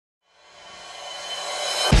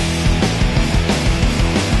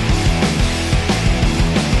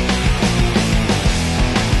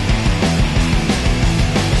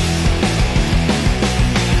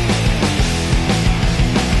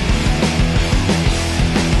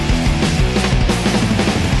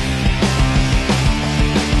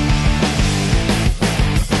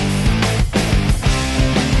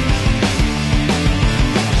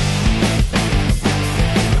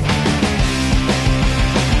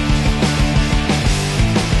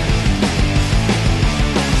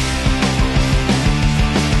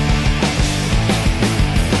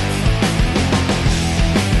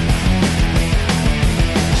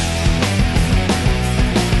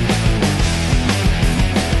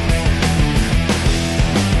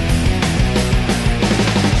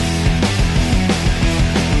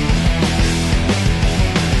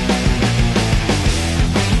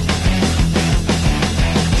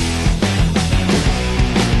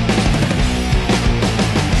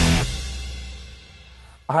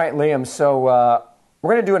All right, Liam, so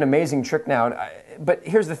we're going to do an amazing trick now. But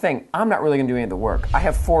here's the thing. I'm not really going to do any of the work. I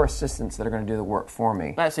have 4 assistants that are going to do the work for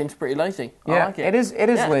me. That seems pretty lazy. Yeah, I like it. It is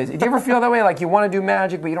lazy. Do you ever feel that way? Like you want to do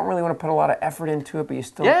magic, but you don't really want to put a lot of effort into it, but you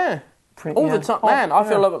still... Yeah. All the time. Man, I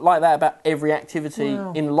feel like that about every activity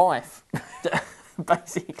in life.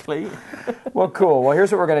 Basically. Well, cool. Well,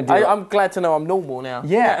 here's what we're going to do. I'm glad to know I'm normal now.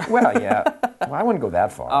 Yeah, well, yeah. Well, I wouldn't go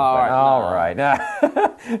that far. All right.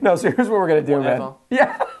 No, so here's what we're going to do, man.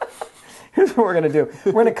 Yeah. Here's what we're going to do.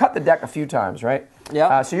 We're going to cut the deck a few times, right?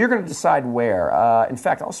 Yeah. So you're going to decide where. In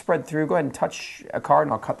fact, I'll spread through. Go ahead and touch a card,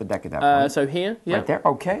 and I'll cut the deck at that point. So here, yeah. Right there,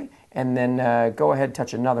 okay. And then go ahead,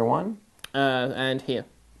 touch another one. And here.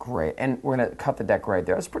 Great. And we're going to cut the deck right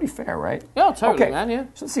there. That's pretty fair, right? Yeah, totally, man, yeah.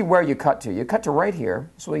 So let's see where you cut to. You cut to right here.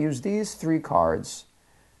 So we'll use these 3 cards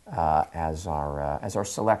as our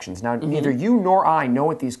selections. Now, neither you nor I know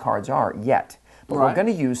what these cards are yet. But we're going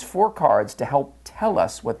to use 4 cards to help tell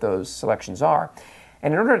us what those selections are.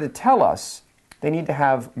 And in order to tell us, they need to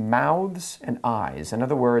have mouths and eyes. In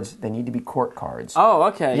other words, they need to be court cards. Oh,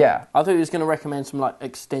 okay. Yeah. I thought he was going to recommend some like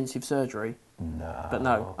extensive surgery. No. But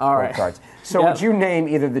no. All right. Cards. So would you name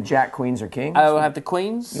either the Jack, Queens, or Kings? I will have the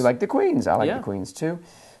Queens. You like the Queens. I like the Queens too.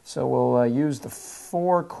 So we'll use the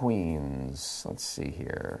 4 Queens. Let's see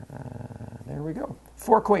here. There we go.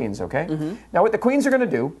 4 Queens, okay? Now what the Queens are going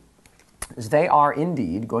to do is they are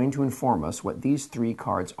indeed going to inform us what these 3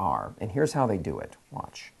 cards are. And here's how they do it.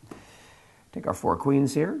 Watch. Take our 4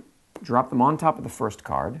 Queens here, drop them on top of the first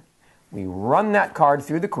card. We run that card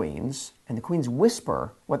through the Queens, and the Queens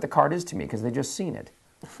whisper what the card is to me because they've just seen it.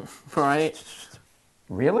 Right.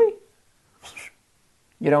 Really?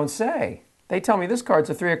 You don't say. They tell me this card's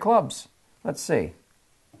a 3 of clubs. Let's see.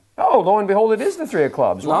 Oh, lo and behold, it is the 3 of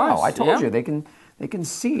clubs. Wow, Nice. I told you they can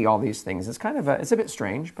see all these things. It's kind of it's a bit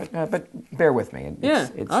strange, but bear with me.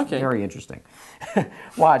 It's very interesting.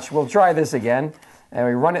 Watch, we'll try this again, and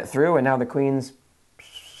we run it through, and now the Queens.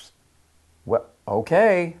 Well,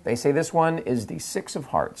 okay, they say this one is the 6 of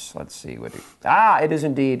hearts. Let's see what. It is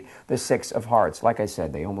indeed the 6 of hearts. Like I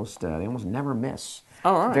said, they almost never miss.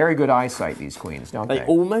 All right. Very good eyesight, these Queens, don't they? They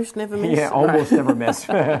almost never miss. Yeah, almost never miss.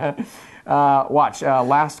 Watch,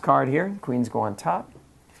 last card here. Queens go on top.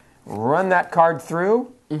 Run that card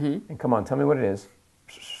through. And come on, tell me what it is.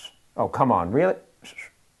 Oh, come on, really?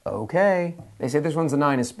 Okay. They say this one's the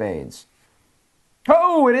 9 of spades.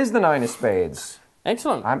 Oh, it is the 9 of spades.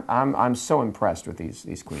 Excellent. I'm so impressed with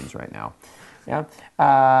these Queens right now. Yeah.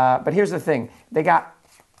 But here's the thing. They got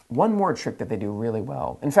one more trick that they do really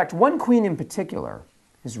well. In fact, one Queen in particular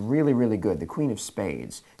is really, really good. The Queen of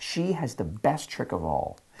Spades. She has the best trick of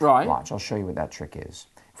all. Right. Watch, I'll show you what that trick is.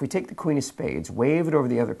 If we take the Queen of Spades, wave it over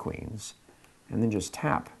the other Queens, and then just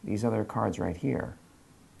tap these other cards right here,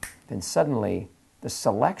 then suddenly the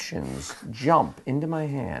selections jump into my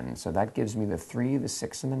hand. So that gives me the 3, the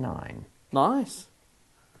 6, and the 9. Nice.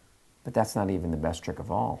 But that's not even the best trick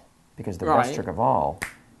of all. Because the best trick of all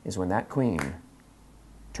is when that Queen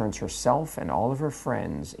turns herself and all of her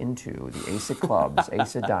friends into the Ace of Clubs,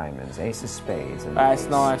 Ace of Diamonds, Ace of Spades, and the That's Ace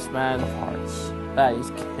nice, man. of Hearts. That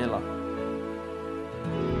is killer.